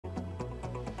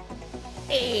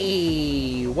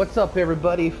Hey, what's up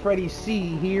everybody?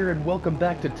 Freddy-C here, and welcome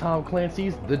back to Tom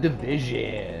Clancy's The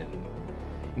Division.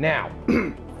 Now,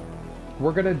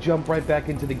 we're gonna jump right back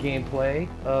into the gameplay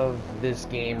of this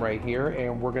game right here,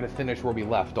 and we're gonna finish where we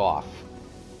left off.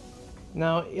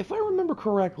 Now, if I remember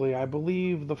correctly, I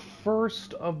believe the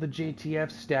first of the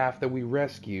JTF staff that we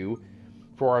rescue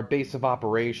for our base of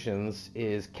operations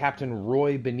is Captain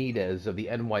Roy Benitez of the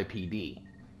NYPD.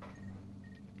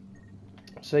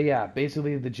 So yeah,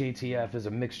 basically the JTF is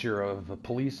a mixture of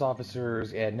police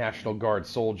officers and National Guard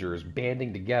soldiers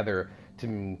banding together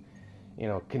to,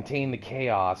 contain the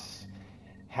chaos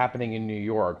happening in New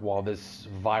York while this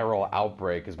viral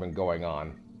outbreak has been going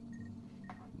on.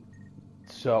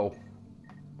 So,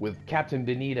 with Captain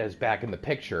Benitez back in the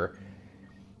picture,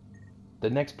 the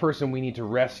next person we need to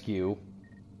rescue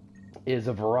is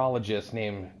a virologist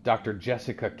named Dr.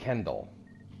 Jessica Kandel.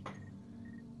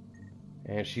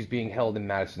 And she's being held in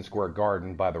Madison Square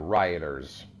Garden by the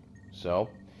Rioters. So,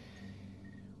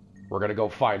 we're going to go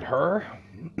find her.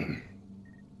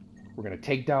 We're going to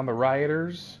take down the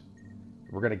Rioters.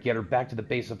 We're going to get her back to the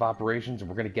base of operations, and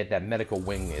we're going to get that medical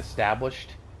wing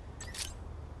established.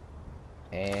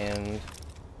 And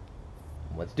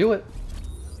let's do it.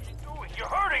 You're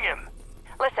hurting him.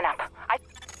 Listen up.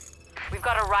 We've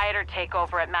got a rioter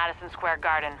takeover at Madison Square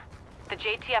Garden. The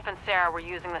JTF and Sarah were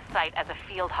using the site as a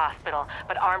field hospital,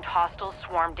 but armed hostiles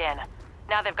swarmed in.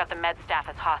 Now they've got the med staff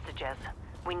as hostages.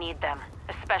 We need them,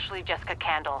 especially Jessica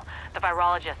Kandel, the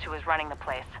virologist who is running the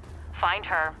place. Find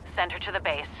her, send her to the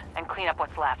base, and clean up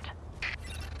what's left.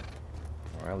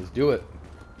 Alright, let's do it.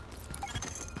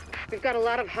 We've got a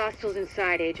lot of hostiles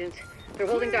inside, Agent. They're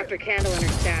holding Dr. Kandel and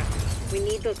her staff. We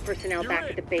need those personnel back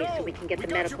at the base so we can get the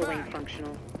medical wing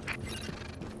functional.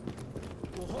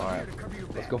 Alright,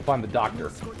 let's go find the doctor.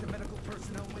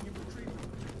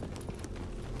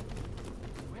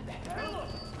 Where the hell?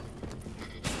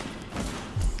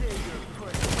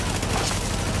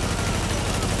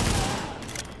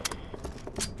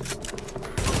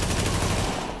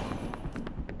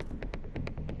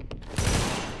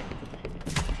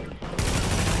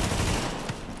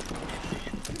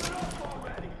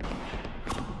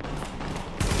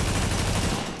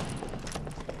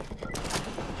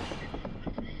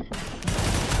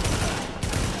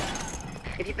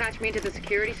 If you patch me into the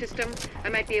security system, I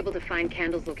might be able to find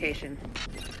Kandel's location.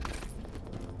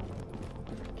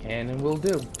 Can and will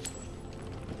do.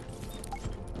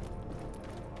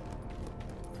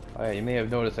 Alright, you may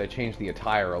have noticed I changed the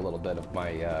attire a little bit of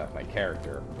my my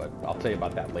character, but I'll tell you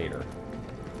about that later.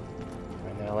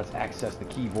 Right now, let's access the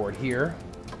keyboard here.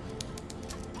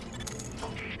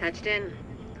 Patched in.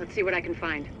 Let's see what I can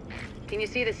find. Can you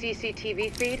see the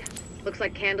CCTV feed? Looks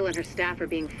like Kandel and her staff are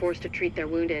being forced to treat their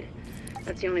wounded.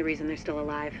 That's the only reason they're still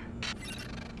alive.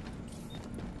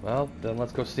 Well, then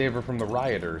let's go save her from the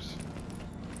Rioters.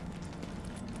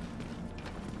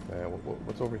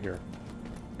 What's over here?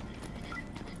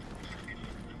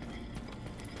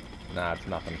 Nah, it's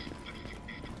nothing.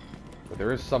 But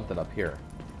there is something up here.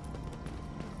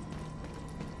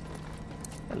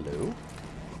 Hello?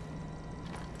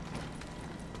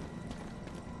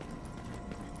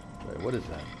 Wait, what is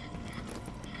that?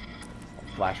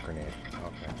 A flash grenade.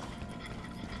 Okay.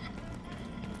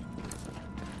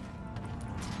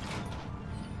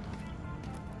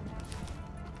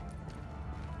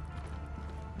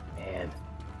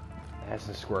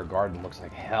 Madison Square Garden looks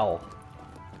like hell.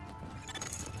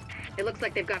 It looks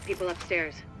like they've got people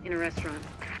upstairs, in a restaurant.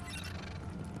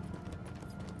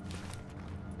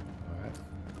 Alright.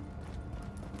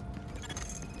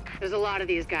 There's a lot of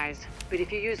these guys, but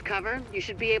if you use cover, you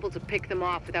should be able to pick them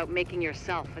off without making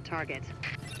yourself a target.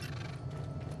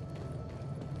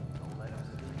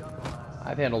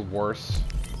 I've handled worse.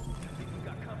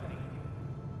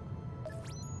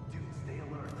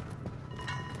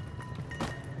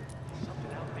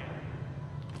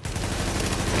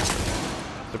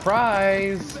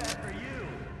 Surprise!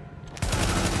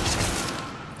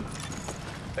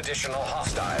 Additional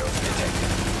hostiles detected.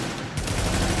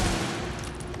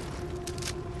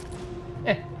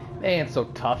 They ain't so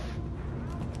tough.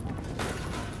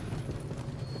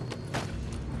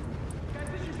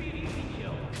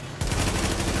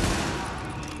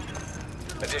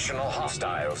 Additional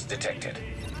hostiles detected.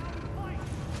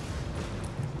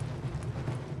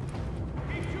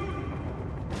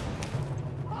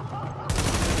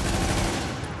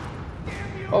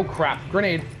 Oh crap,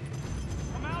 grenade.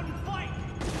 Come out and fight.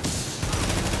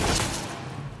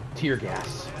 Tear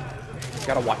gas.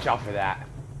 Gotta watch out for that.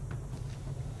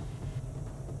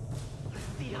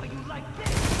 See how you like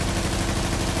this.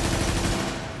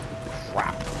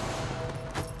 Crap.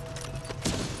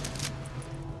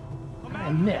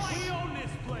 I miss. We own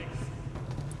this place.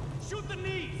 Shoot the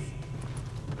knees.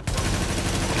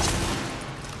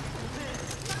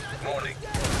 Warning.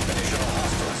 Additional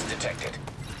hostiles detected.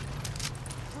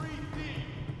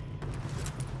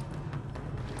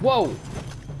 Whoa!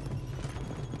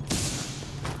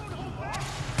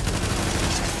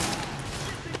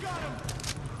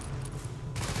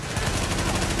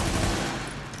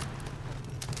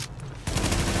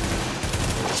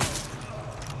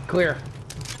 Clear.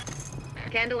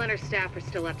 Kandel and her staff are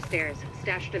still upstairs,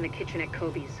 stashed in the kitchen at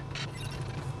Kobe's.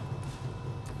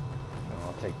 Oh,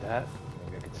 I'll take that.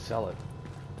 Maybe I could sell it.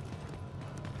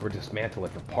 Or dismantle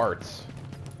it for parts.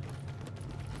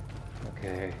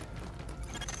 Okay.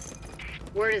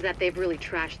 Word is that they've really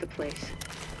trashed the place.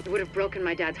 It would have broken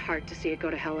my dad's heart to see it go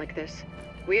to hell like this.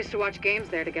 We used to watch games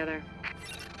there together.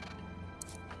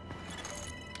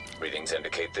 Readings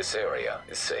indicate this area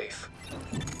is safe.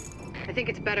 I think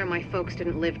it's better my folks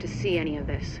didn't live to see any of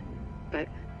this. But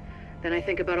then I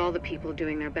think about all the people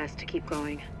doing their best to keep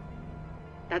going.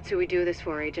 That's who we do this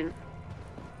for, Agent.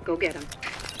 Go get them.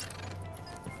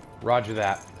 Roger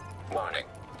that. Warning.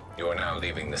 You are now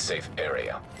leaving the safe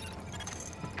area.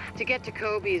 To get to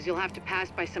Kobe's, you'll have to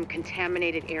pass by some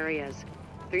contaminated areas.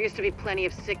 There used to be plenty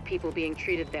of sick people being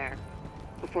treated there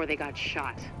before they got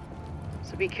shot.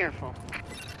 So be careful.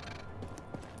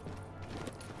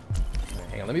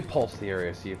 Hang on, let me pulse the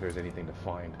area, see if there's anything to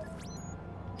find.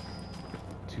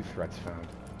 2 threats found.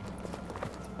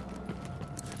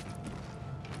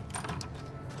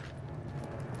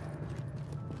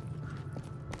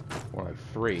 More like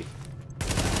 3.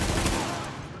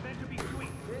 Meant to be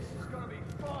sweet. This is gonna be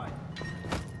fun.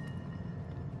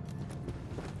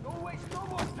 Don't waste no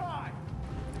more time.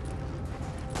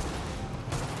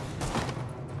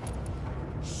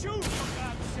 Shoot, for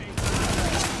God's sake!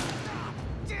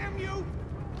 Damn you!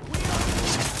 We are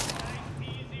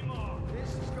easy more. This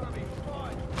is gonna be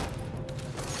fun.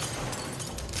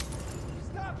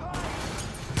 Stop hiding!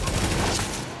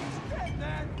 He's dead,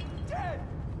 man. Dead.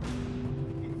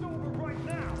 It's over right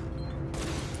now.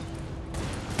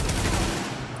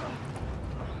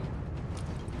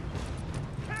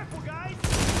 Careful, guys!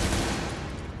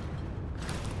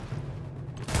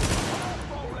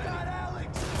 Oh, God,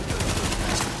 Alex!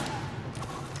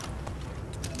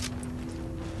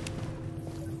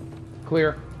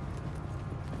 Clear.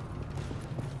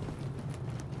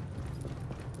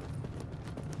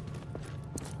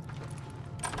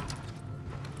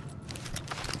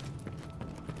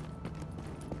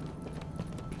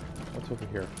 What's over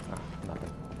here? Ah,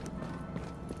 nothing.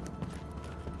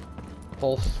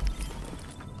 Pulse.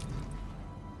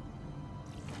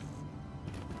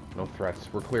 No threats.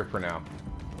 We're clear for now.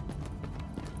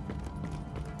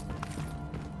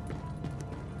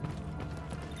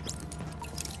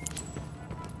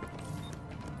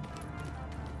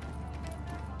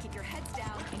 Keep your heads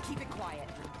down and keep it quiet.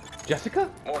 Jessica?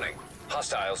 Warning.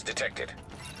 Hostiles detected.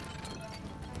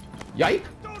 Yipe?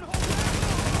 Don't hold back!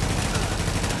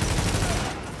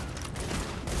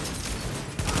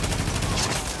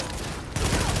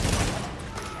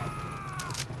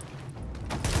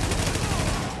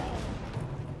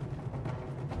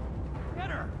 Get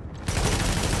her!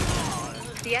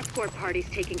 The escort party's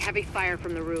taking heavy fire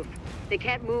from the roof. They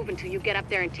can't move until you get up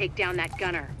there and take down that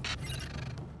gunner.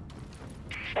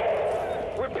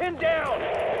 We're pinned down!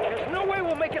 There's no way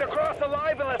we'll make it across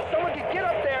alive unless someone can get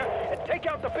up there and take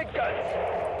out the big guns!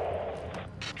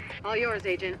 All yours,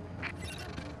 Agent.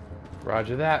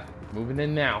 Roger that. Moving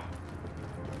in now.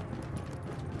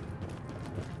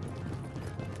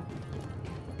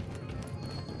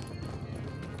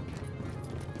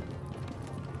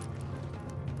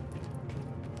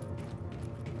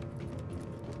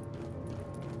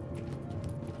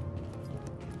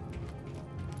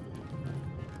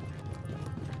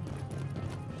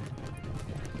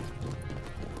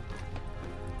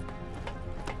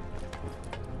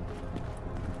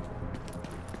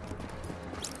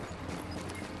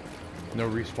 No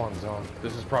respawn zone.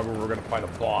 This is probably where we're gonna find a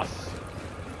boss.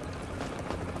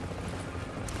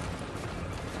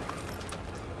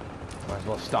 Might as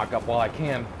well stock up while I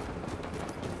can.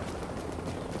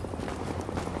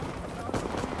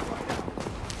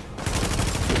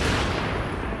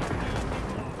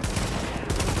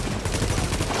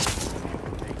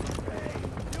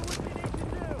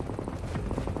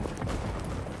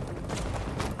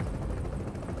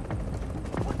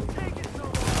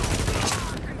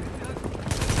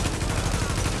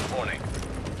 Warning.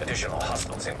 Additional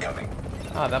hostiles incoming.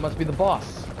 Ah, that must be the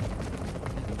boss.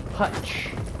 Hutch.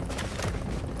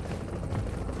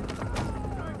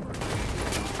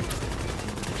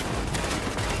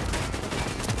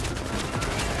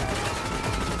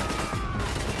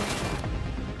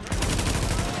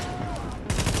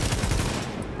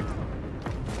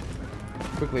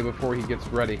 quickly before he gets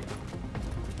ready.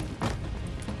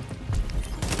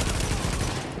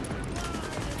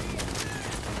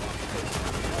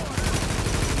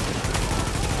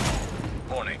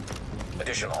 Warning.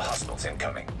 Additional hostiles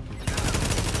incoming.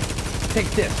 Take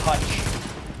this, Hutch.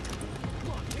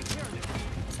 Come on, take care of this.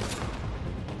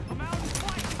 I'm out and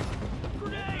fight.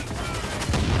 Grenade!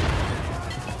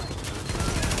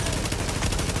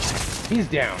 He's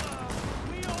down.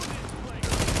 We own this place.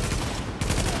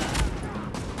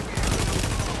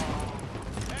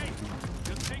 Hey,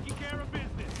 just taking care of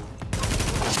business.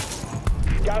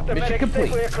 Got the Mission medic complete.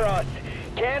 safely across.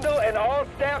 Kandel and all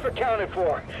staff accounted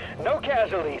for. No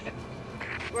casualties.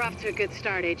 We're off to a good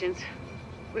start, agents.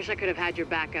 Wish I could have had your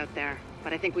back out there,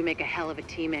 but I think we make a hell of a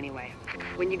team anyway.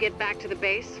 When you get back to the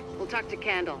base, we'll talk to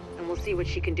Kandel, and we'll see what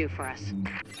she can do for us.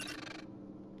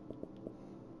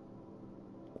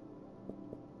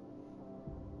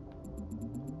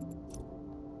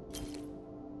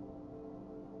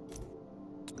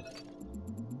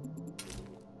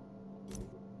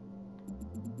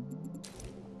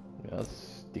 Yeah,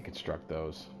 let's deconstruct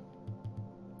those.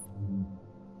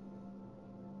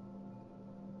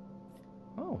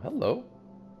 Oh, hello.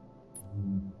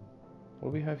 What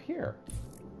do we have here?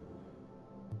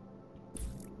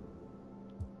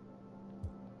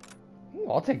 Ooh,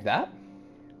 I'll take that.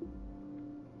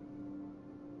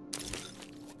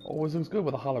 Always looks good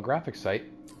with a holographic sight.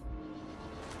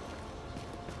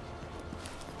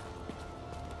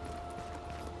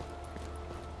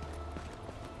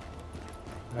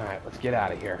 Alright, let's get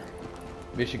out of here.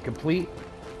 Mission complete.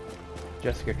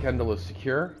 Jessica Kandel is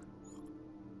secure.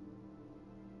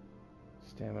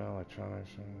 Stamina, electronics.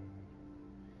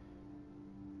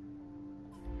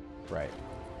 Right.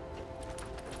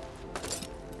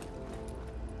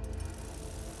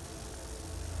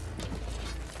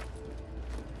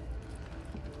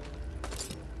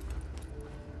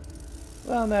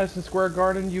 Well, Madison Square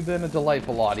Garden, you've been a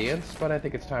delightful audience, but I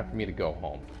think it's time for me to go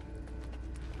home.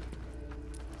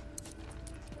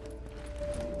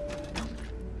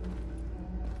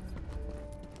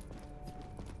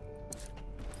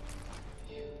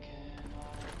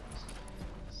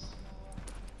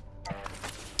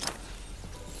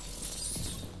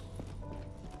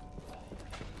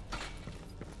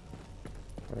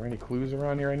 Are there any clues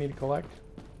around here I need to collect?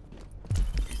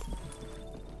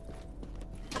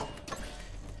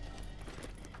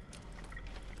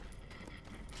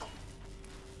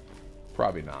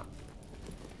 Probably not.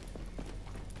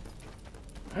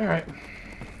 Alright.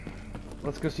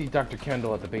 Let's go see Dr.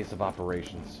 Kandel at the base of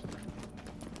operations.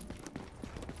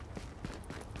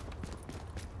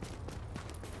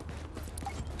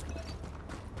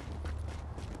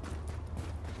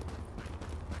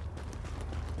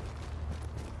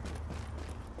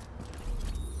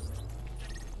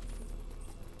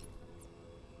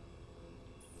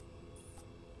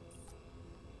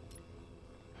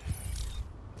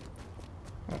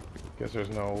 Guess there's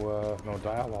no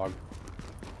dialogue.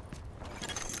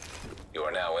 You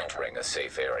are now entering a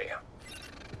safe area.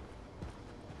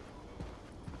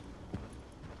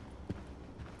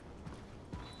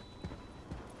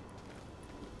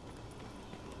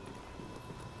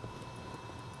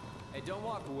 Hey, don't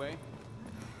walk away.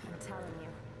 I'm telling you.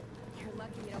 You're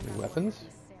lucky you don't Any have weapons? one of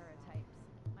these Sarah types.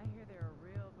 I hear they're a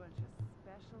real bunch of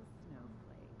special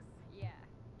snowflakes.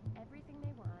 Yeah. Everything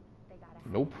they want, they gotta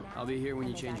have Nope. now, I'll be here when and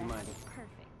you they change your gotta mind. have it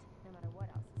perfect, no matter what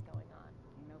else is going on.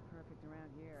 Ain't no perfect around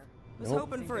here. Was Was Nope.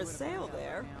 hoping for a sale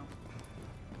there.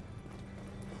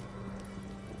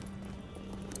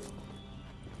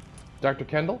 Dr.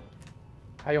 Kandel?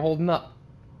 How you holding up?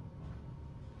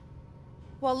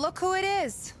 Well, look who it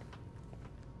is.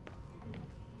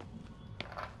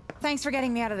 Thanks for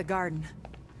getting me out of the garden.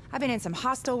 I've been in some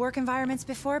hostile work environments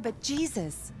before, but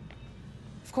Jesus.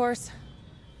 Of course,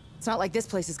 it's not like this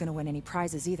place is gonna win any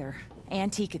prizes either.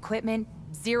 Antique equipment,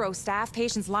 0 staff,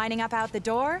 patients lining up out the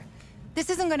door. This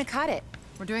isn't gonna cut it.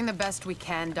 We're doing the best we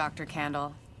can, Dr.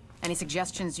 Kandel. Any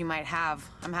suggestions you might have,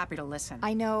 I'm happy to listen.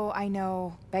 I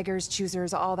know. Beggars,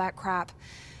 choosers, all that crap.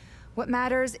 What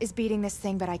matters is beating this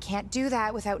thing, but I can't do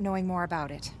that without knowing more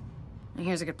about it.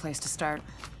 Here's a good place to start.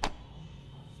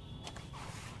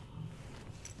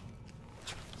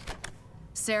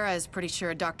 Sarah is pretty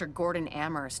sure Dr. Gordon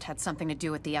Amherst had something to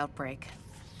do with the outbreak.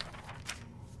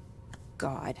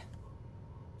 God.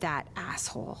 That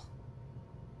asshole.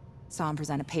 Saw him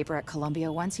present a paper at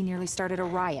Columbia once. He nearly started a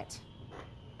riot.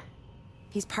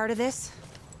 He's part of this.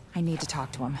 I need to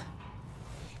talk to him.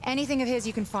 Anything of his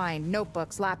you can find.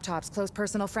 Notebooks, laptops, close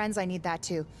personal friends, I need that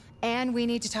too. And we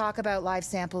need to talk about live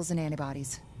samples and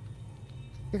antibodies.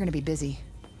 You're gonna be busy.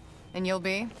 And you'll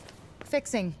be?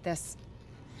 Fixing this.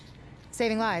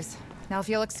 Saving lives. Now, if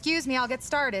you'll excuse me, I'll get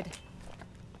started.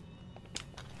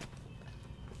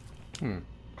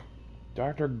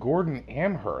 Dr. Gordon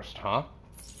Amherst, huh?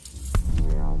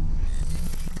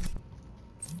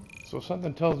 So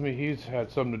something tells me he's had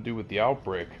something to do with the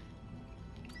outbreak.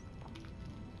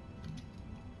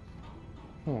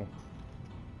 Well,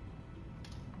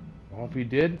 if he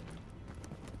did,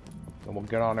 then we'll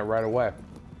get on it right away.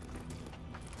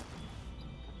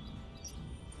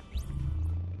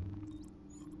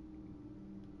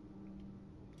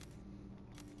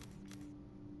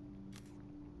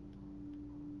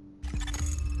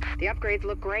 The upgrades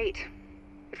look great.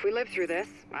 If we live through this,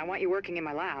 I want you working in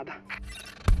my lab.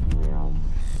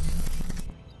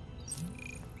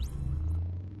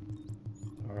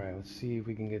 Alright, let's see if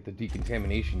we can get the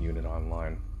decontamination unit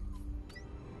online.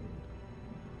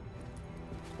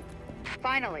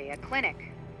 Finally, a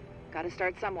clinic. Gotta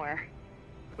start somewhere.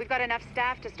 We've got enough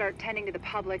staff to start tending to the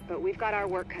public, but we've got our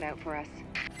work cut out for us.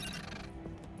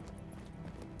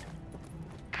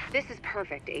 This is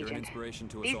perfect, You're an Agent. inspiration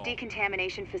to us These all.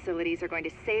 decontamination facilities are going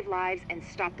to save lives and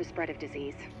stop the spread of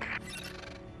disease.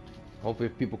 Hopefully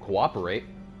if people cooperate.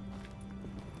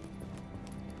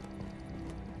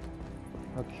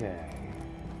 Okay.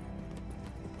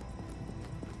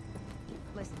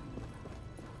 Listen.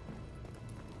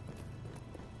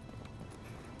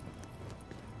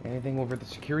 Anything over at the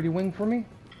security wing for me?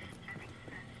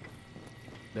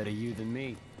 Better you than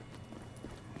me.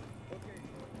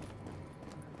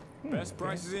 Best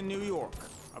prices in New York.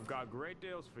 I've got great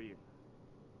deals for you.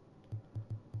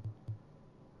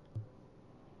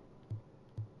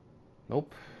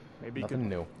 Nope. Maybe Nothing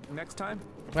new. next time.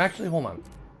 Actually, hold on.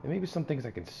 There may be some things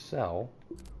I can sell.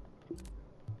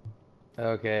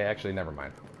 Okay, actually, never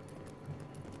mind.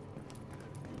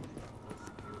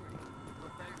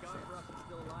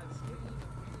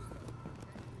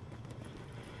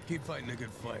 Keep fighting a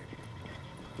good fight.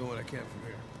 Do what I can from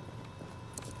here.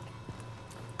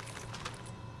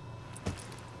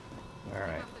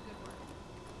 Alright.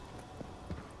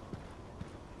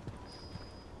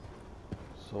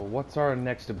 So what's our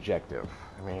next objective?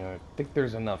 I mean, I think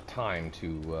there's enough time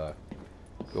to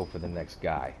go for the next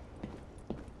guy.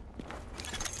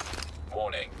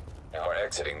 Warning. Now we're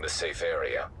exiting the safe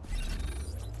area.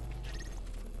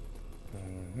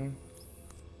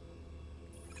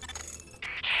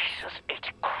 Jesus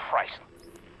H. Christ.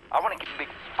 I want to give a big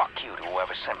fuck you to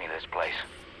whoever sent me this place.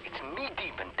 It's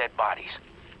knee-deep in dead bodies,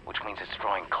 which means it's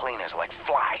drawing cleaners like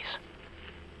flies.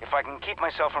 If I can keep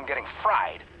myself from getting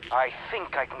fried, I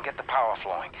think I can get the power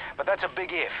flowing, but that's a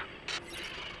big if.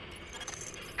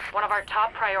 One of our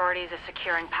top priorities is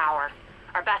securing power.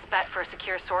 Our best bet for a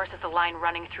secure source is the line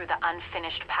running through the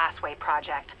unfinished passway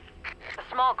project. A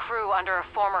small crew under a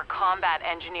former combat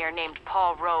engineer named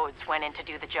Paul Rhodes went in to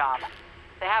do the job.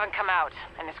 They haven't come out,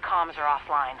 and his comms are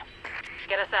offline.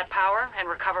 Get us that power and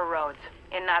recover Rhodes,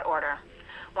 in that order.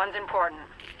 One's important,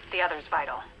 the other's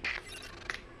vital.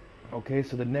 Okay,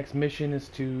 so the next mission is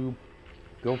to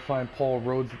go find Paul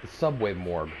Rhodes at the Subway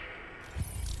Morgue.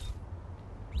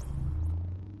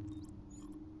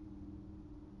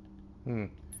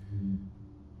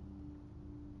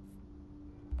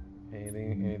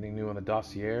 Anything new on the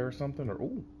dossier or something? Or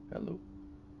oh, hello.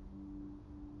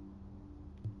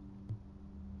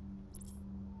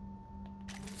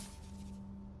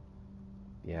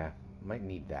 Yeah, might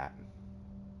need that.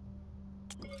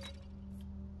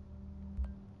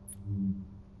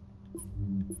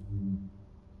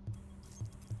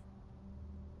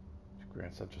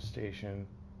 Grand Central Station,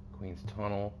 Queens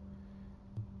Tunnel.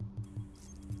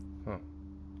 Huh.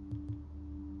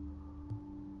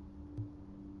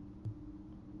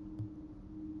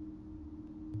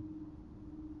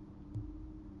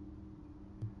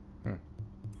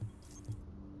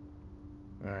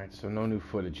 Alright, so no new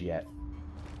footage yet.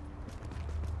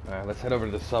 Alright, let's head over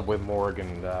to the Subway Morgue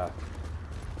and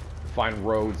find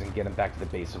Rhodes and get him back to the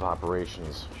base of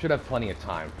operations. Should have plenty of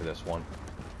time for this one.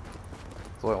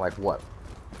 It's only like, what?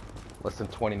 Less than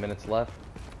 20 minutes left?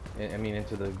 I mean,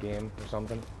 into the game or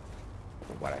something?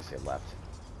 Why'd I say left?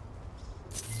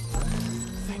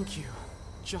 Thank you.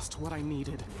 Just what I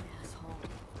needed. Asshole.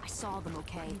 I saw them,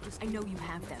 okay? I know you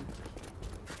have them.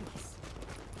 Please.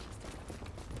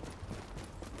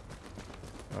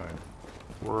 Alright.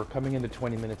 We're coming into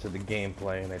 20 minutes of the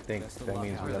gameplay, and I think that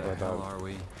means we have about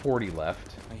 40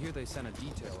 left. I hear they sent a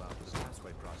detail out for the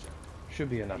Passway project.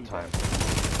 Should be enough time.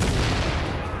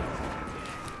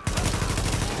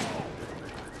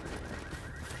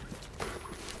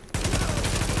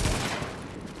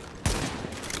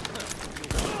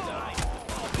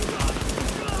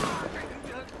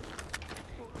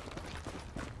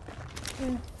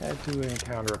 Had about to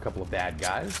encounter a couple of bad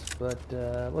guys, but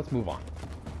let's move on.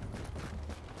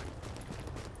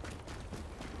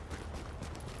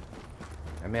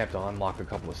 I may have to unlock a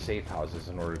couple of safe houses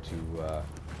in order to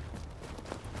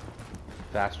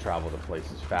fast travel to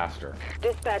places faster.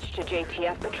 Dispatch to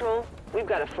JTF Patrol. We've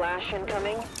got a flash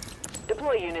incoming.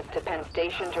 Deploy units to Penn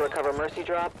Station to recover Mercy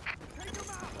Drop.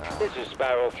 This is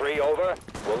Sparrow 3, over.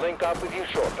 We'll link up with you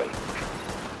shortly.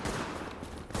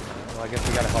 Well, I guess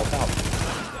we gotta help out.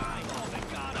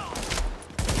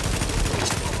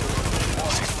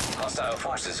 Hostile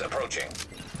forces approaching.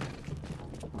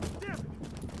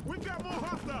 We've got more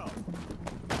hostiles!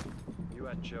 You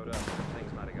hadn't showed up,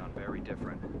 things might have gone very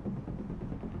different.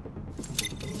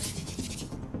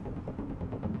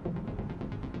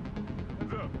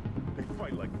 Look, they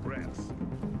fight like rats.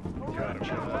 Got him.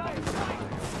 Showed up.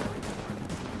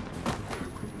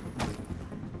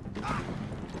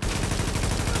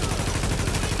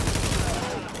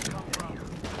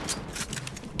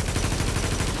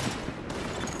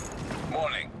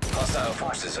 Warning. Hostile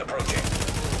forces approaching.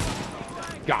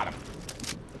 Got him.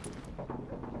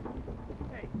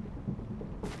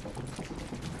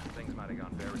 Things might have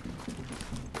gone very...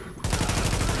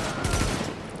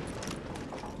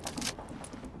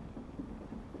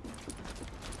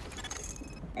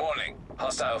 Warning.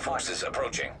 Hostile forces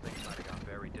approaching. Things might have gone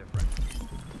very different.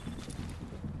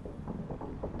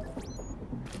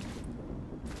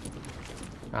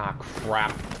 Ah,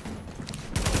 crap.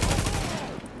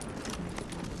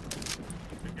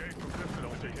 Engage from distance,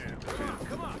 don't shake hands.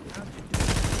 Come on!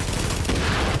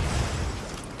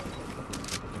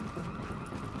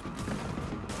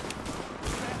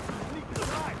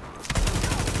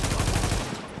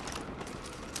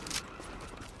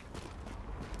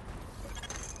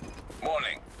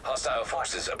 Warning. Hostile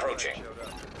forces approaching. Showed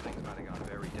up. Things might have gone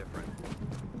very different.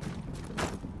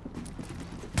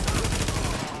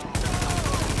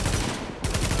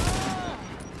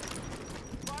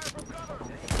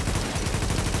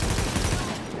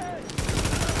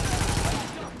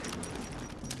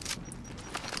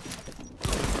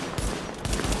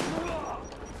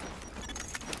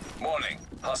 Warning.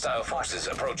 Hostile forces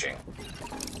approaching.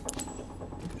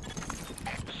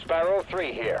 Sparrow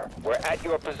 3 here. We're at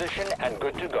your position and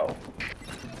good to go.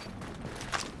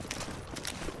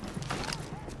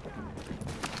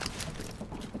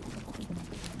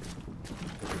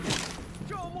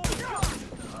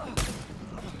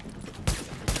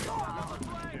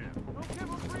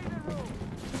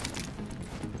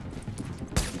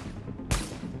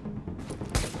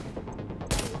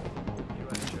 You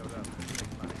hadn't showed up,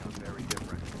 things might have gone very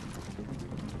different.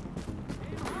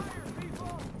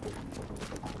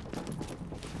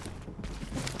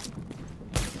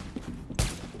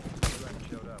 You hadn't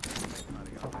showed up, things might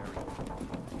have gone very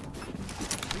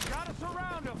different. We gotta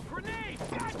surround them! Grenade!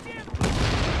 Goddamn!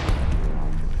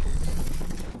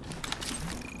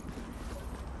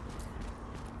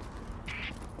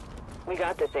 We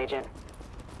got this, Agent.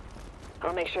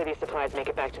 I'll make sure these supplies make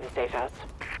it back to the safe house.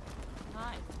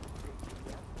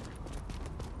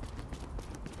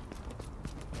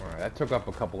 Alright, that took up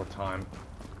a couple of time.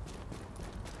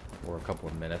 Or a couple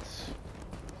of minutes.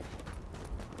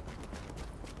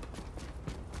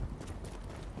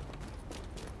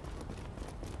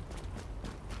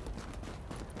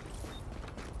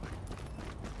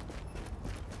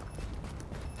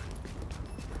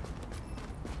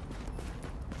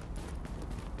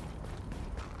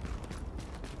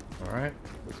 Alright,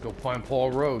 let's go find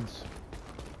Paul Rhodes.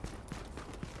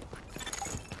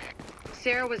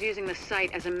 Sarah was using the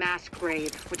site as a mass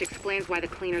grave, which explains why the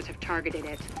cleaners have targeted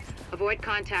it. Avoid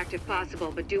contact if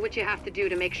possible, but do what you have to do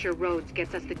to make sure Rhodes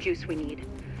gets us the juice we need.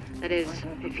 That is,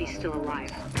 if he's still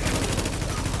alive.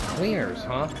 Cleaners,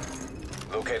 huh?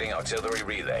 Locating artillery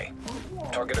relay.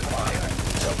 Target acquired.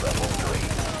 Sub-level 3.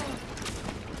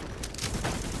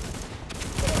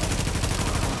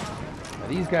 Now,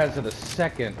 these guys are the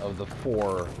second of the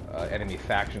 4 enemy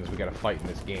factions we gotta fight in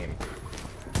this game.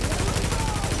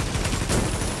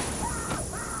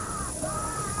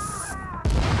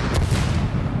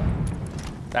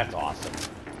 That's awesome.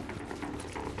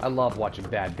 I love watching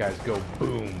bad guys go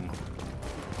boom.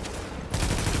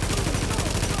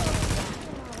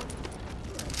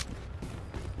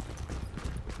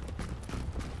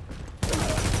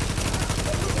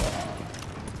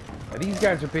 Now, these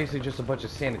guys are basically just a bunch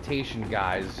of sanitation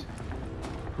guys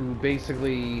who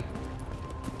basically,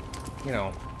 you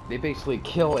know, they basically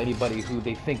kill anybody who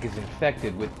they think is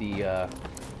infected with the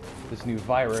this new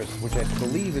virus, which I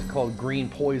believe is called green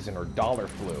poison or dollar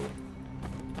flu.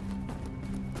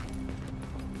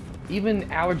 Even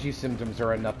allergy symptoms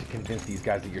are enough to convince these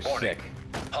guys that you're sick.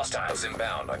 Hostiles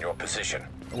inbound on your position.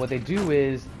 And what they do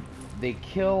is they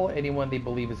kill anyone they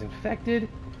believe is infected,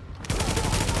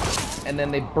 and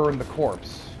then they burn the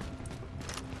corpse,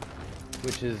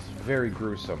 which is very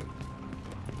gruesome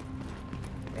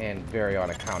and very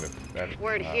unaccounted.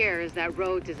 Word here is that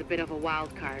Rhodes is a bit of a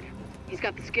wild card. He's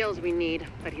got the skills we need,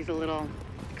 but he's a little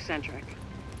eccentric,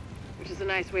 which is a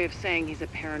nice way of saying he's a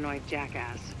paranoid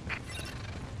jackass.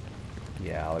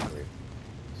 Yeah, I'll agree.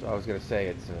 So I was gonna say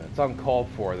it's uncalled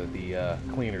for that the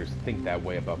cleaners think that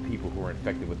way about people who are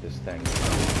infected with this thing.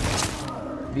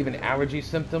 Even allergy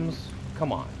symptoms?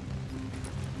 Come on.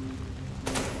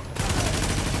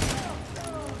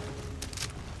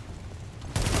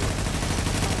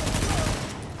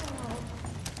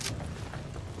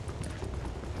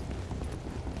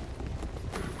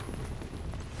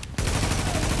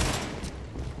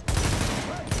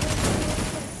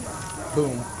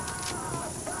 Boom.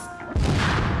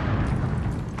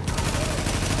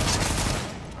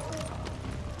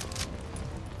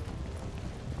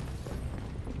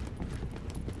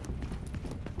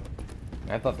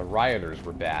 I thought the Rioters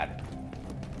were bad.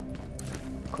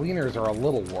 Cleaners are a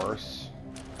little worse.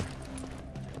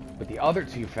 But the other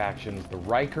two factions, the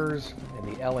Rikers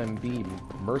and the LMB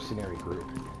mercenary group.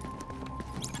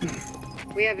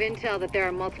 We have intel that there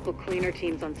are multiple cleaner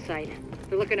teams on site.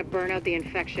 They're looking to burn out the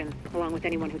infection, along with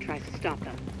anyone who tries to stop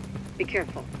them. Be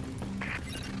careful. Yeah,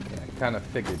 I kind of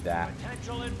figured that.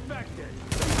 Potential infected.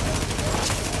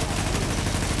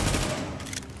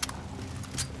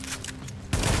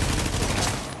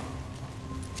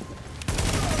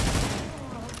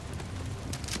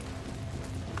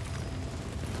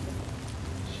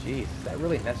 Jeez, is that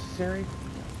really necessary?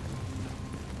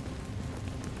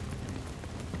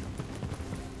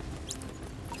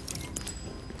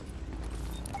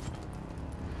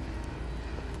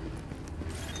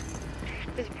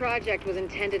 This project was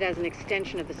intended as an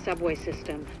extension of the subway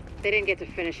system. They didn't get to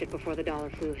finish it before the dollar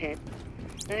flu hit.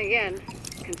 Then again,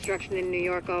 construction in New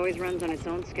York always runs on its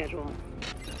own schedule.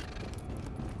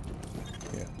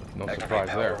 Yeah, no Activate surprise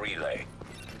power there. relay.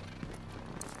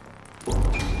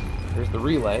 Here's the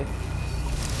relay.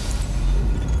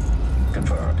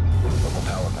 Confirmed. Local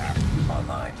power plant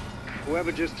online.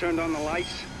 Whoever just turned on the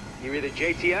lights, you're either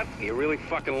JTF or you're really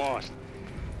fucking lost.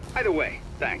 Either way,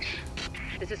 thanks.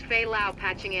 This is Fei Lau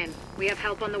patching in. We have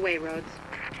help on the way, Rhodes.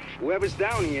 Whoever's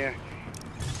down here,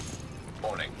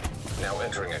 Warning. Now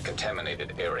entering a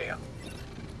contaminated area.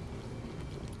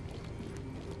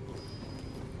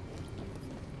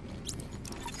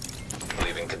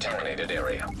 Leaving contaminated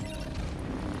area.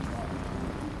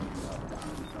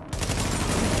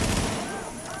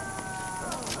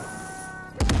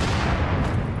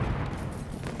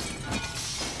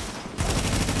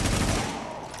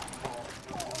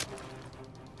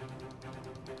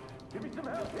 Give me some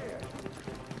help here.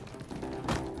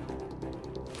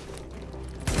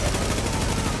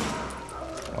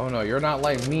 Oh no, you're not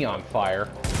lighting me on fire.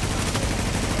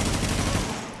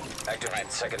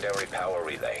 Activate secondary power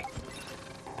relay.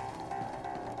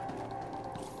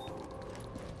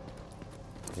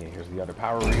 Okay, here's the other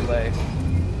power relay.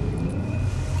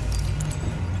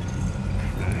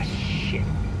 ah, shit.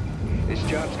 This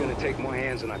job's gonna take more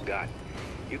hands than I've got.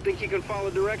 You think you can follow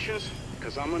directions?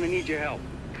 Because I'm gonna need your help.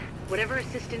 Whatever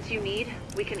assistance you need,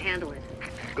 we can handle it.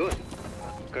 Good.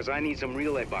 Because I need some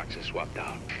relay boxes swapped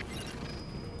out.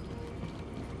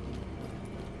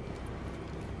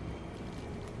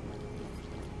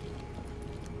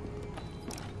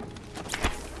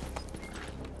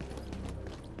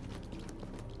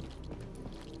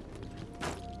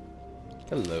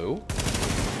 Hello.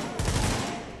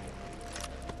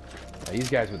 Now, these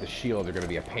guys with the shield are going to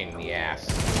be a pain in the ass.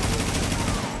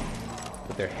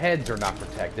 But their heads are not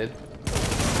protected.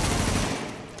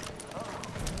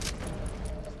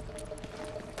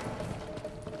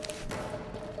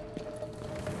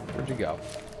 Where'd you go?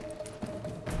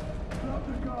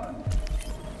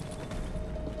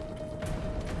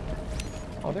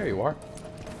 Oh, there you are.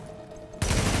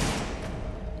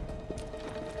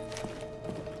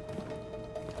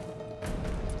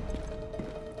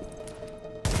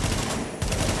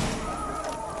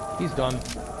 He's done.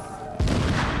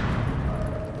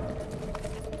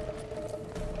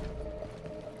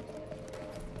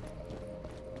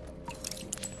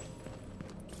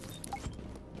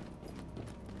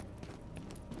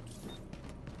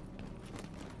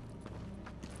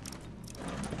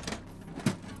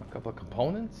 A couple of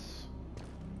components.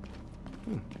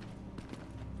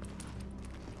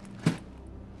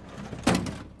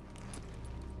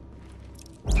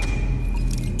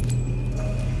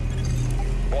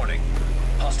 Warning.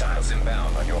 Hostiles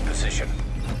inbound on your position.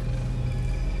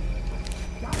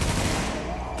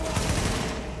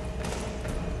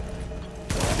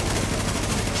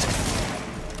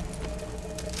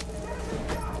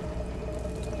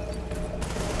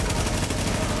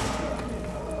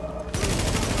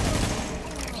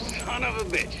 Son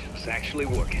of a bitch. It's actually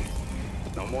working.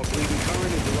 No more bleeding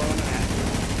current is the law and a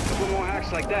half. A couple more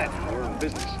hacks like that, and we're in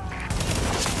business.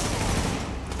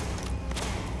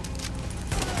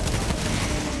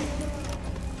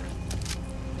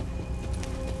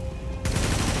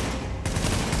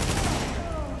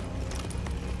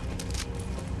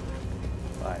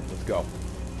 Alright, let's go. Ooh,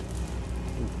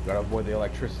 gotta avoid the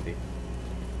electricity.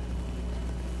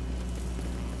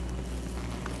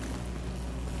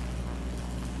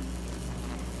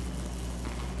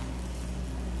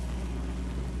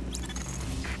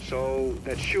 So,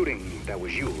 that shooting, that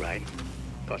was you, right?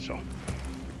 Thought so.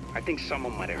 I think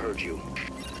someone might have heard you.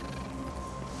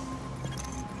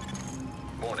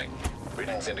 Warning.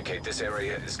 Readings indicate this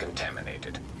area is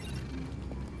contaminated.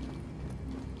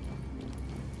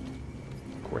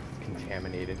 Of course it's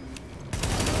contaminated.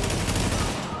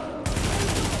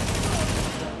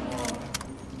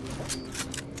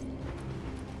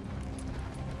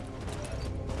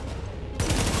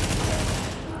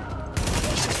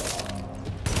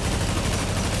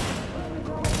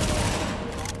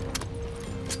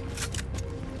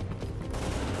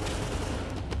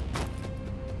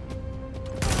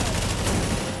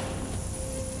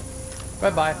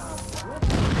 Bye-bye.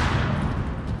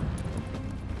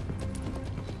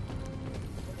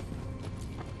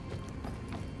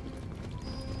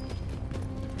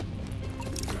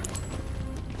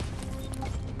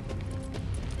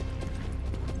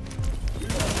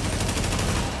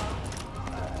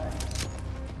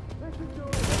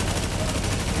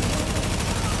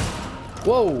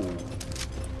 Whoa!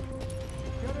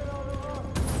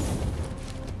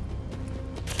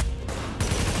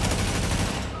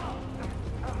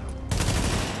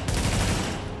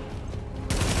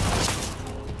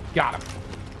 Got him.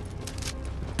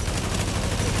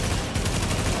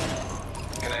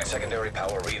 Connect secondary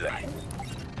power relay.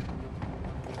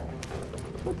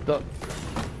 What the?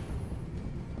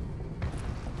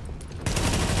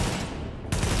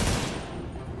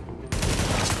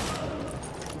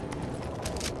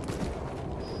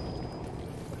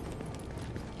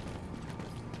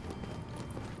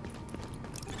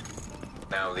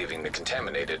 Now leaving the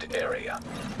contaminated area.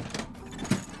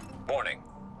 Warning.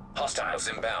 Hostiles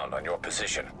inbound on your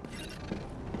position.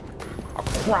 Oh,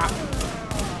 crap.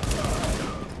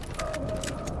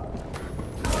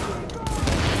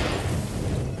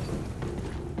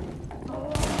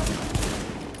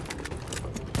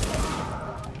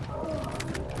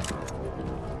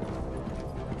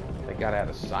 They gotta have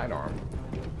a sidearm.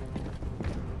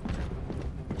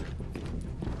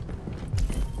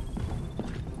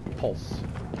 Pulse.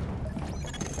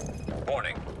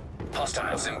 Warning.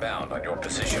 Hostiles inbound on your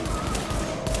position.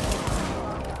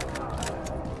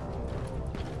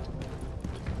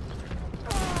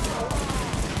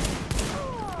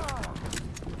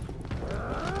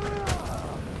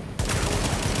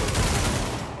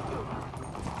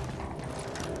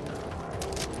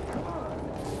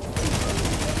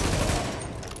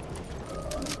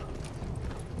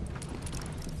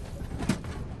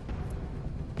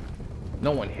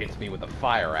 No one hits me with a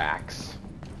fire axe.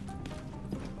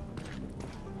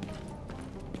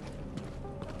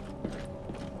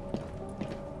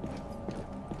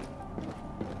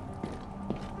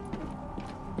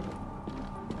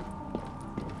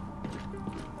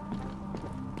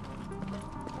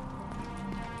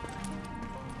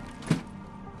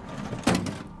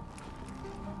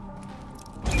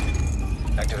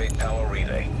 Activate power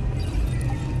relay.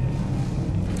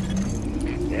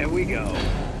 There we go.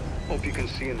 Hope you can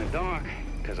see in the dark,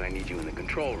 because I need you in the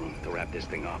control room to wrap this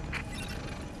thing up.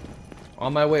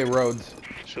 On my way, Rhodes.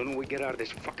 Sooner we get out of this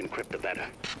fucking crypt, the better.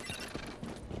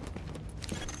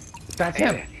 That's Hey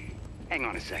him. there. Hang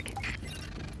on a second.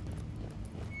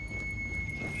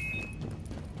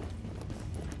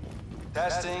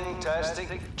 Testing,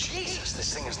 testing. Jesus,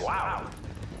 this thing is loud.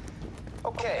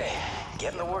 Okay,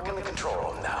 getting to work in the control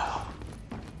room now.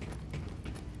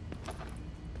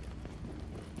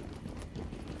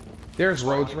 There's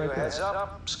Rhodes right Heads there.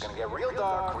 up, it's gonna get real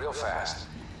dark real fast.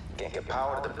 Can't get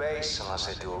power to the base unless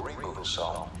they do a reboot,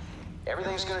 so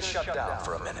everything's gonna shut down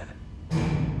for a minute.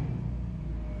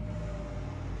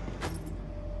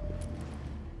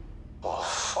 Well,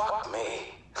 fuck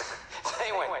me.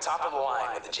 They went top of the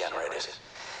line with the generators.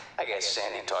 I guess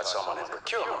Sandy taught someone in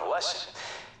procurement a lesson,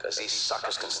 because these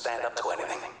suckers can stand up to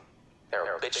anything.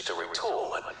 They're a bitch to retool,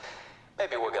 but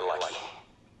maybe we'll get lucky.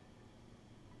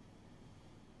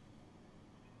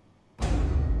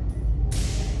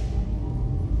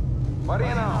 What do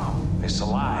you know? It's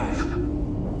alive.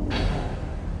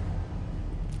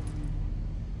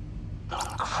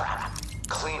 Oh, crap.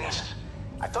 Cleaners.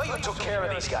 I thought you took care of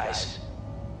these guys.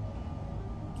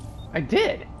 I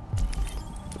did.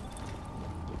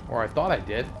 Or I thought I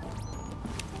did.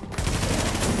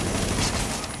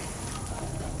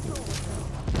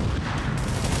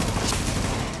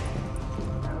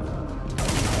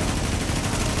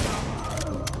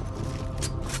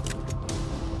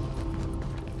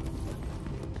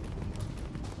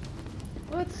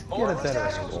 Let's get a better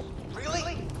angle.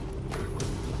 Really?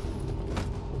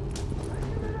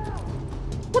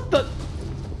 What the?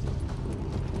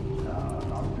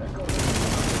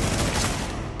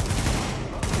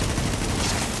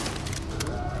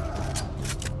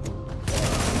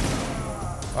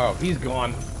 Oh, he's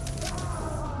gone.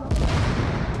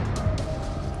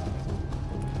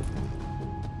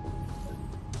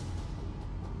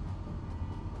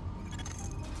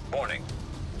 Warning.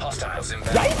 Hostiles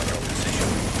inbound on your position.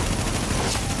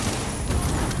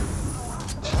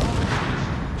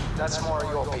 That's more of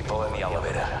your people in the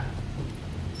elevator.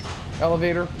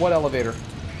 Elevator? What elevator?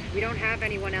 We don't have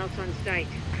anyone else on site.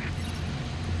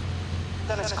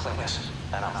 Then it's cleaners,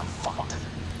 and I'm fucked.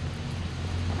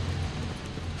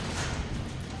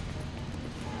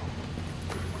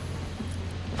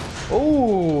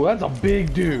 Oh, that's a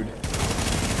big dude.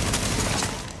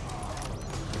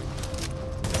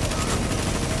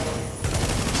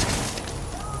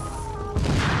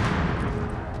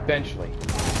 Eventually.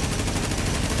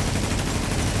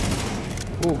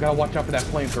 Ooh, gotta watch out for that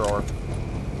flamethrower.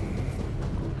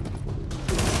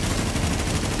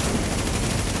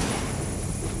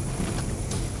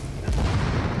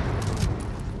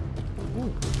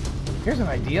 Ooh, here's an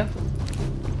idea.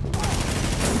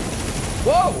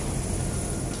 Whoa!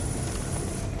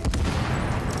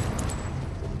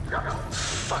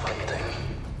 Fucking thing.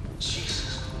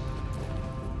 Jesus.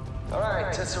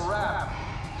 Alright, that's a wrap.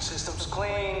 System's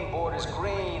clean, board is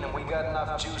green, and we got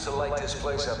enough juice to light this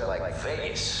place up like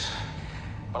Vegas.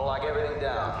 We'll lock everything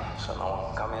down, so no one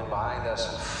can come in behind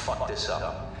us and fuck this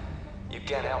up. You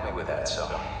can't help me with that, so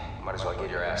might as well get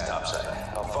your ass topside.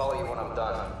 I'll follow you when I'm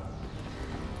done.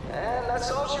 And that's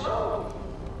all she wrote.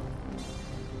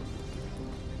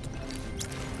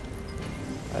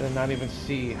 I did not even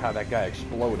see how that guy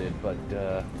exploded, but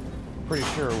pretty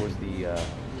sure it was the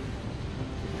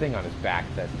thing on his back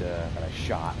that I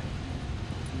shot.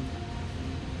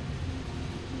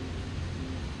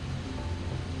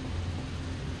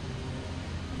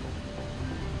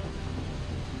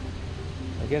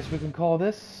 I guess we can call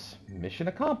this mission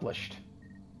accomplished.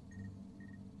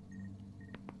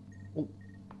 Oh,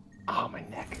 ah, my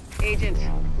neck. Agent,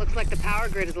 looks like the power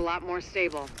grid is a lot more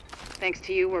stable. Thanks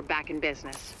to you, we're back in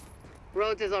business.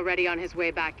 Rhodes is already on his way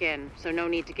back in, so no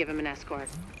need to give him an escort.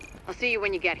 I'll see you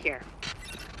when you get here.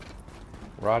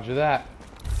 Roger that.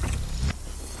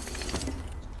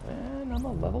 And I'm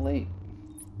a level 8.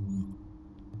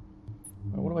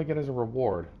 What do I get as a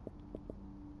reward?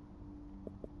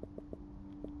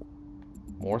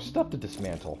 More stuff to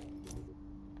dismantle.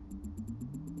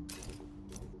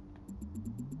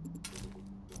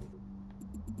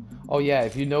 Oh yeah,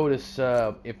 if you notice,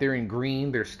 if they're in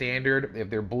green, they're standard. If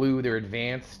they're blue, they're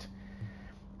advanced.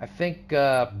 I think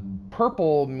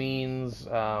purple means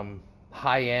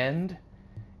high-end,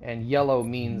 and yellow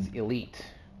means elite.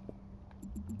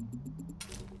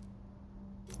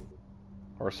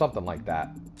 Or something like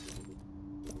that.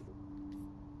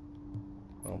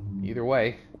 Well, either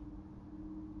way.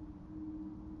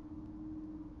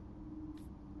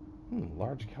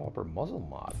 Large caliber muzzle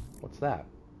mod. What's that?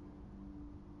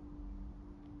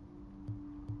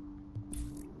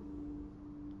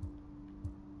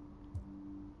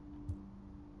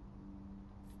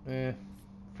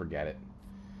 Forget it.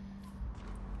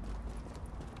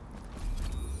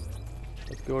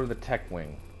 Let's go to the tech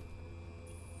wing.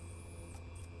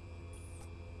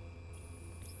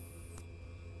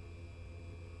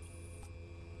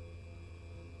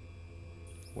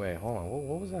 Wait, hold on.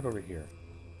 What was that over here?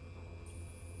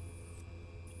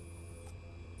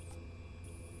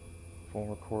 Phone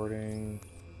recording.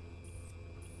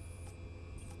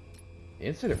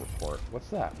 Incident report. What's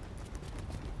that?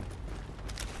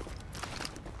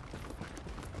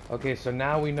 Okay, so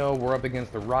now we know we're up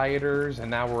against the Rioters, and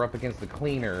now we're up against the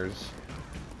Cleaners.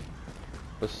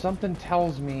 But something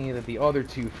tells me that the other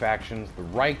two factions, the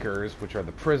Rikers, which are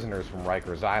the prisoners from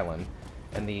Rikers Island,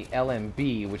 and the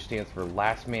LMB, which stands for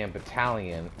Last Man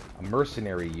Battalion, a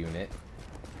mercenary unit,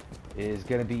 is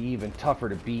going to be even tougher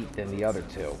to beat than the other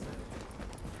two.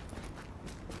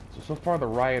 So far the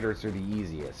Rioters are the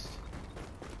easiest.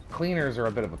 Cleaners are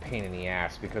a bit of a pain in the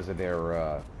ass because of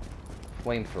their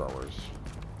flamethrowers.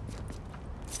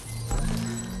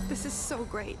 This is so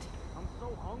great. I'm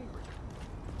so hungry.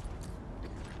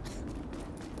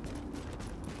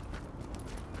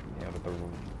 Yeah, but the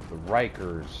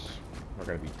Rikers are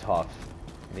gonna be tough.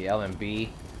 The LMB,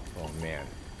 oh man.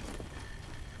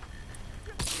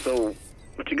 So,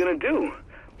 what you gonna do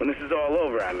when this is all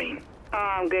over, I mean? Oh,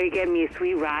 I'm gonna get me a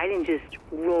sweet ride and just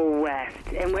roll west.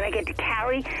 And when I get to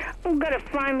Cali, I'm gonna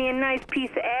find me a nice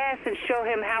piece of ass and show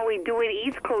him how we do it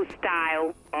East Coast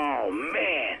style. Oh,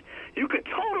 man. You could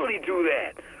totally do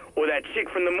that. Or that chick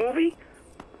from the movie?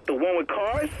 The one with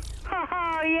cars?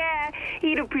 Oh, yeah.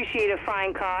 He'd appreciate a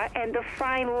fine car and the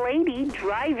fine lady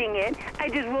driving it. I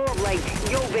just roll up like,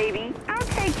 yo, baby, I'll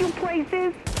take you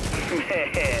places.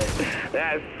 Man,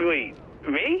 that's sweet.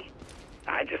 Me?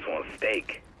 I just want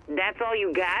steak. That's all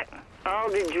you got? All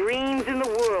the dreams in the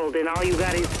world, and all you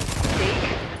got is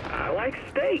steak? I like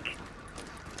steak.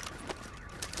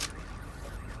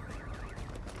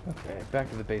 Okay, back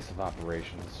to the base of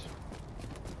operations.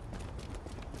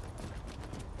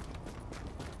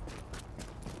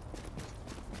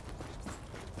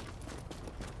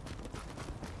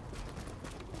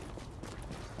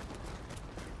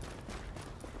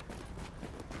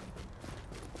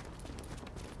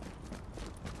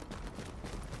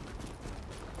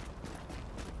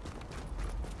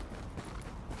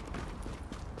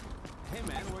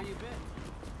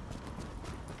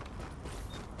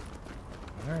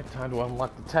 Alright, time to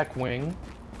unlock the tech wing.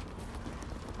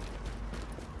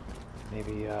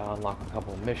 Maybe unlock a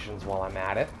couple of missions while I'm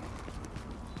at it.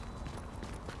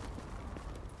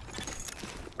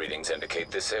 Readings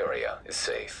indicate this area is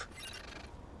safe.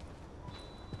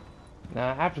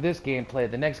 Now, after this gameplay,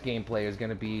 the next gameplay is going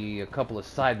to be a couple of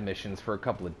side missions for a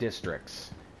couple of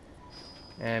districts.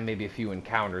 And maybe a few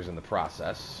encounters in the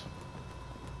process.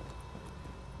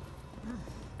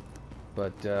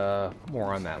 But,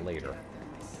 more on that later.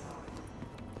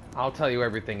 I'll tell you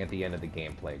everything at the end of the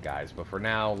gameplay, guys. But for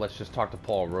now, let's just talk to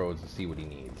Paul Rhodes and see what he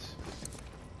needs.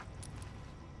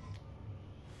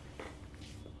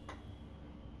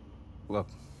 Look,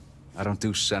 I don't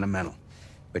do sentimental,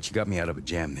 but you got me out of a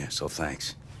jam there, so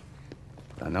thanks.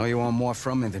 But I know you want more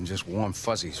from me than just warm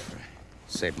fuzzies for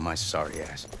saving my sorry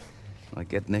ass. Like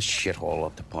getting this shithole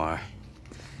up to par.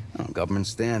 Oh, government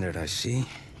standard, I see.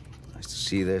 Nice to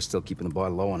see they're still keeping the bar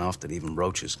low enough that even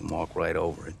roaches can walk right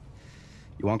over it.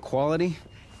 You want quality?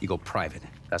 You go private.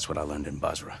 That's what I learned in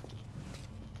Basra.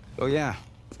 Oh yeah.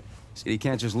 See, you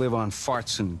can't just live on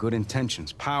farts and good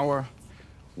intentions. Power,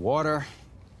 water,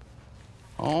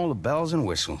 all the bells and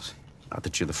whistles. Not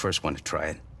that you're the first one to try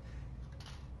it.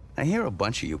 I hear a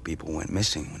bunch of you people went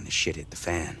missing when the shit hit the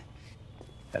fan.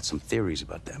 Had some theories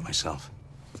about that myself.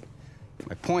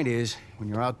 My point is, when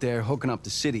you're out there hooking up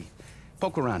the city,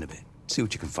 poke around a bit, see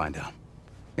what you can find out.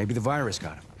 Maybe the virus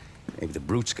got him. Maybe the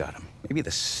brutes got him. Maybe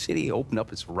the city opened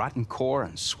up its rotten core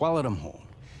and swallowed him whole.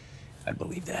 I'd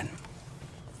believe that.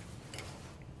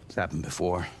 It's happened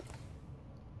before.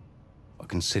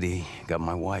 Fucking city got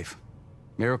my wife.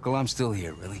 Miracle I'm still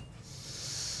here, really.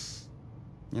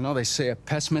 You know, they say a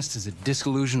pessimist is a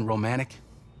disillusioned romantic.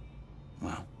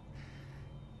 Well,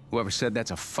 whoever said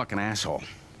that's a fucking asshole.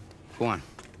 Go on,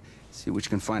 see what you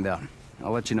can find out.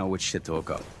 I'll let you know which shit to hook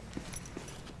up.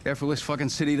 Careful this fucking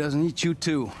city doesn't eat you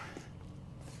too.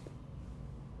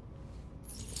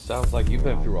 Sounds like you've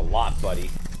been through a lot, buddy.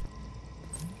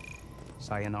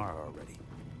 Sayonara already.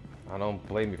 I don't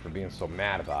blame you for being so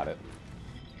mad about it.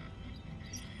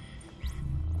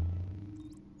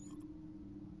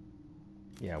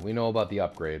 Yeah, we know about the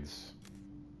upgrades.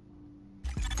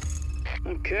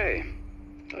 Okay,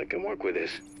 I can work with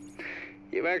this.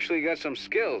 You've actually got some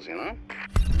skills, you know?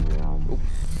 Oop,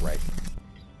 right.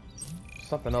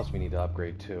 Something else we need to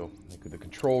upgrade too. Like the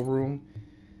control room.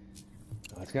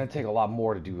 It's gonna take a lot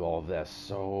more to do all of this,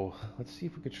 so let's see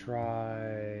if we could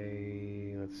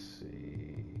try. Let's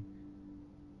see.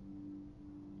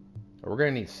 We're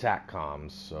gonna need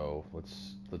SATCOMs, so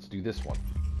let's do this one.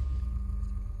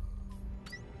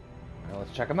 All right,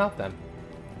 let's check them out then.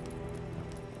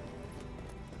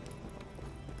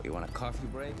 You want a coffee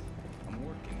break? I'm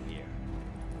working here.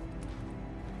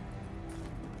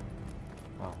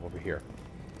 Oh, over here.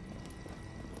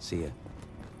 See ya.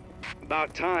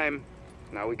 About time.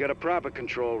 Now we got a proper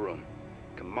control room.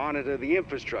 Can monitor the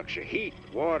infrastructure, heat,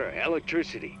 water,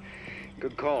 electricity.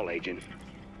 Good call, Agent.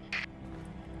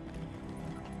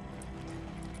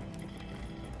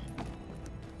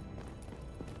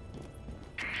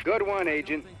 Good one,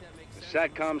 Agent. The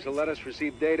SATCOMs will let us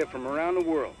receive data from around the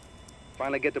world.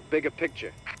 Finally get the bigger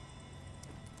picture.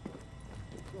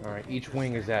 Alright, each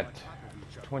wing is at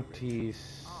 20%.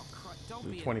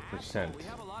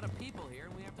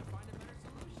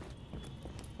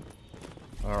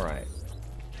 Alright.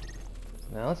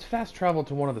 Now let's fast travel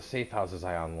to one of the safe houses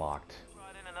I unlocked.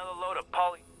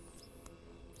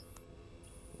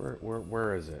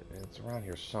 Where is it? It's around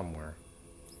here somewhere.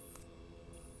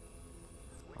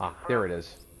 Ah, there it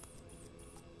is.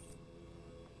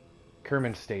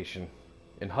 Kerman Station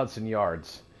in Hudson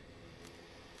Yards.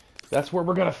 That's where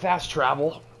we're gonna fast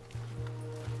travel.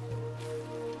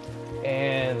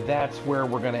 And that's where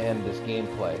we're gonna end this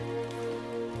gameplay.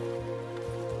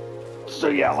 So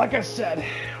yeah, like I said,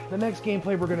 the next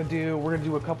gameplay we're gonna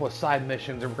do a couple of side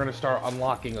missions, and we're gonna start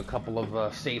unlocking a couple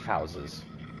of safe houses.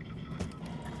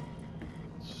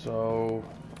 So,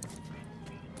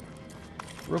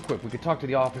 real quick, we could talk to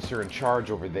the officer in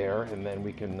charge over there, and then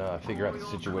we can figure out the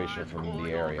situation from the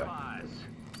area.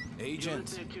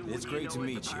 Agent, it's great to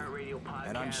meet you,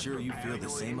 and I'm sure you feel the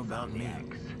same about me.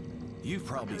 You've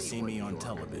probably seen me on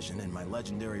television in my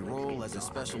legendary role as a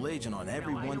special agent on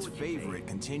everyone's favorite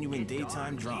continuing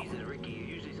daytime drama,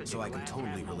 so I can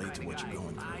totally relate to what you're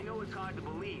going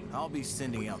through. I'll be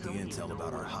sending out the intel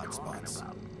about our hotspots.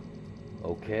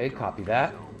 Okay, copy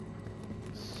that.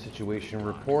 Situation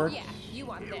report. Yeah, you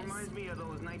want this. It reminds me of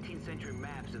those 19th century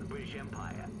maps of the British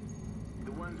Empire.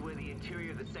 The ones where the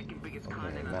interior of the second biggest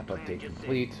continent on Map the planet update just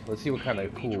complete. says, Let's see what kind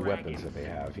of cool weapons that they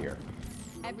have here.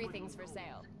 Everything's for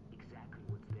sale. exactly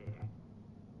what's there.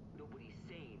 Nobody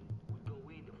sane would go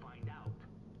in to find out.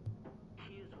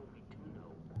 Here's what we do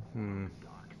know.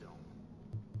 Dark zone.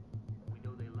 We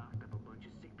know they locked up a bunch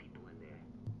of sick people in there.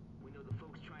 We know the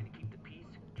folks trying to keep the peace,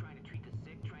 trying to treat the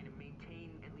sick, trying to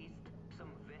maintain at least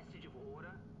some vestige of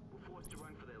order, were forced to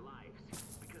run for their lives.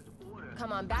 Because order...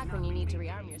 Come on back when you need to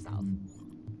rearm yourself.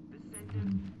 The center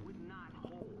would not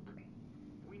hold.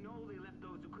 We know they left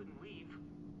those who couldn't leave.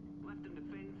 Left them to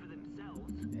fend for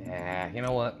themselves. Yeah, you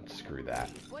know what? Screw that.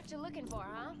 What you looking for,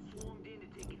 huh? Swarmed in to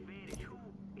take advantage. Who,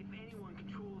 if anyone,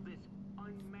 controls this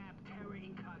unmapped terra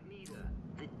incognita?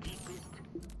 The deepest,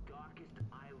 darkest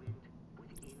island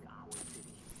within our city.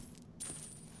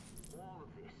 All of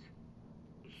this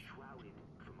is shrouded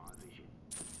from our vision.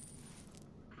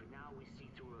 For now, we see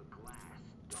through a glass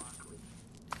darkly.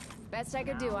 Best I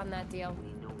could do on that deal.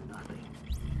 We know nothing.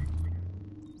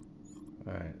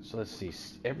 Alright, so let's see.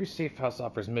 Every safe house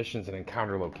offers missions and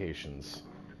encounter locations.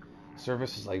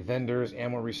 Services like vendors,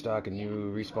 ammo restock, and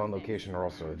new respawn location are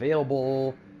also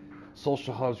available.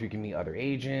 Social hubs where you can meet other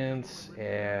agents,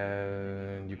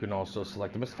 and you can also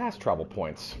select them as fast travel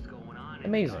points.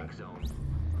 Amazing.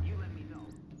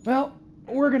 Well,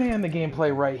 we're going to end the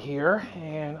gameplay right here,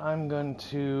 and I'm going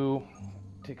to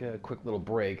take a quick little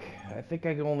break. I think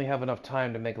I only have enough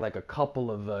time to make like a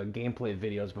couple of gameplay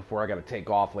videos before I got to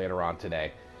take off later on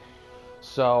today.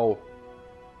 So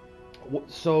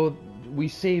we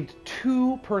saved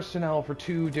 2 personnel for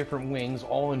 2 different wings,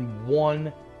 all in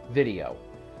one video.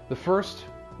 The first,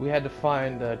 we had to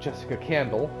find Jessica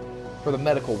Kandel for the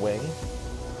medical wing,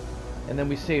 and then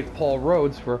we saved Paul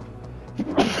Rhodes for...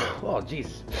 oh,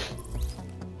 jeez.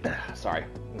 Sorry.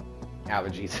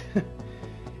 Allergies.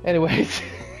 Anyways.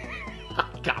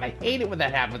 God, I hate it when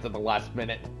that happens at the last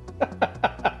minute.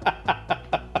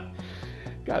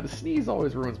 God, the sneeze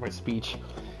always ruins my speech.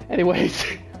 Anyways.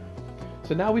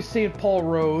 So now we saved Paul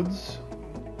Rhodes,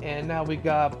 and now we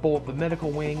got both the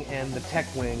medical wing and the tech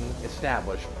wing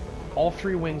established. All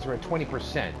 3 wings are at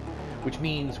 20%, which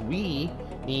means we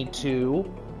need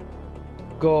to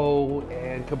go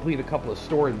and complete a couple of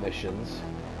story missions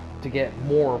to get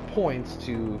more points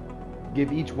to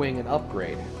give each wing an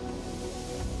upgrade,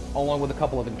 along with a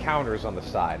couple of encounters on the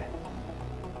side.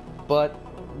 But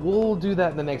we'll do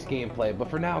that in the next gameplay. But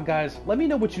for now, guys, let me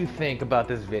know what you think about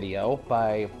this video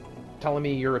by telling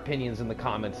me your opinions in the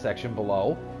comments section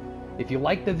below. If you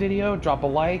liked the video, drop a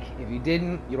like. If you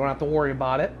didn't, you don't have to worry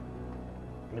about it.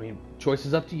 I mean, choice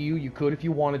is up to you. You could if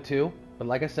you wanted to, but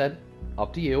like I said,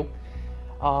 up to you.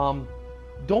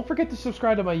 Don't forget to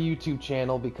subscribe to my YouTube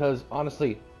channel, because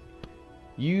honestly,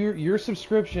 your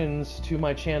subscriptions to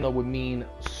my channel would mean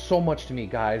so much to me,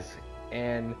 guys,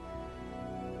 and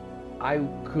I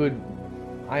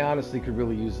honestly could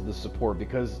really use the support,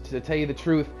 because to tell you the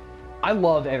truth, I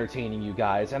love entertaining you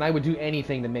guys, and I would do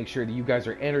anything to make sure that you guys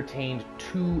are entertained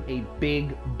to a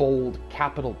big, bold,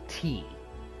 capital T.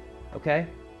 Okay?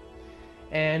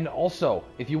 And also,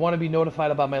 if you want to be notified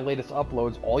about my latest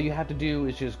uploads, all you have to do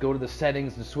is just go to the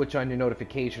settings and switch on your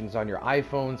notifications on your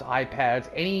iPhones, iPads,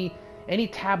 any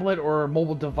tablet or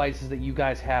mobile devices that you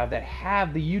guys have that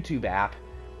have the YouTube app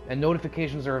and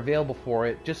notifications are available for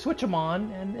it. Just switch them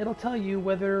on and it'll tell you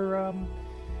whether I've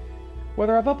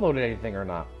uploaded anything or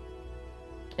not.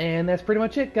 And that's pretty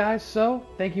much it, guys. So,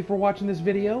 thank you for watching this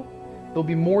video. There'll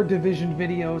be more Division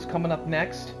videos coming up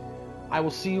next. I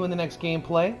will see you in the next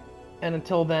gameplay. And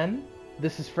until then,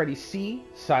 this is Freddy-C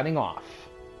signing off.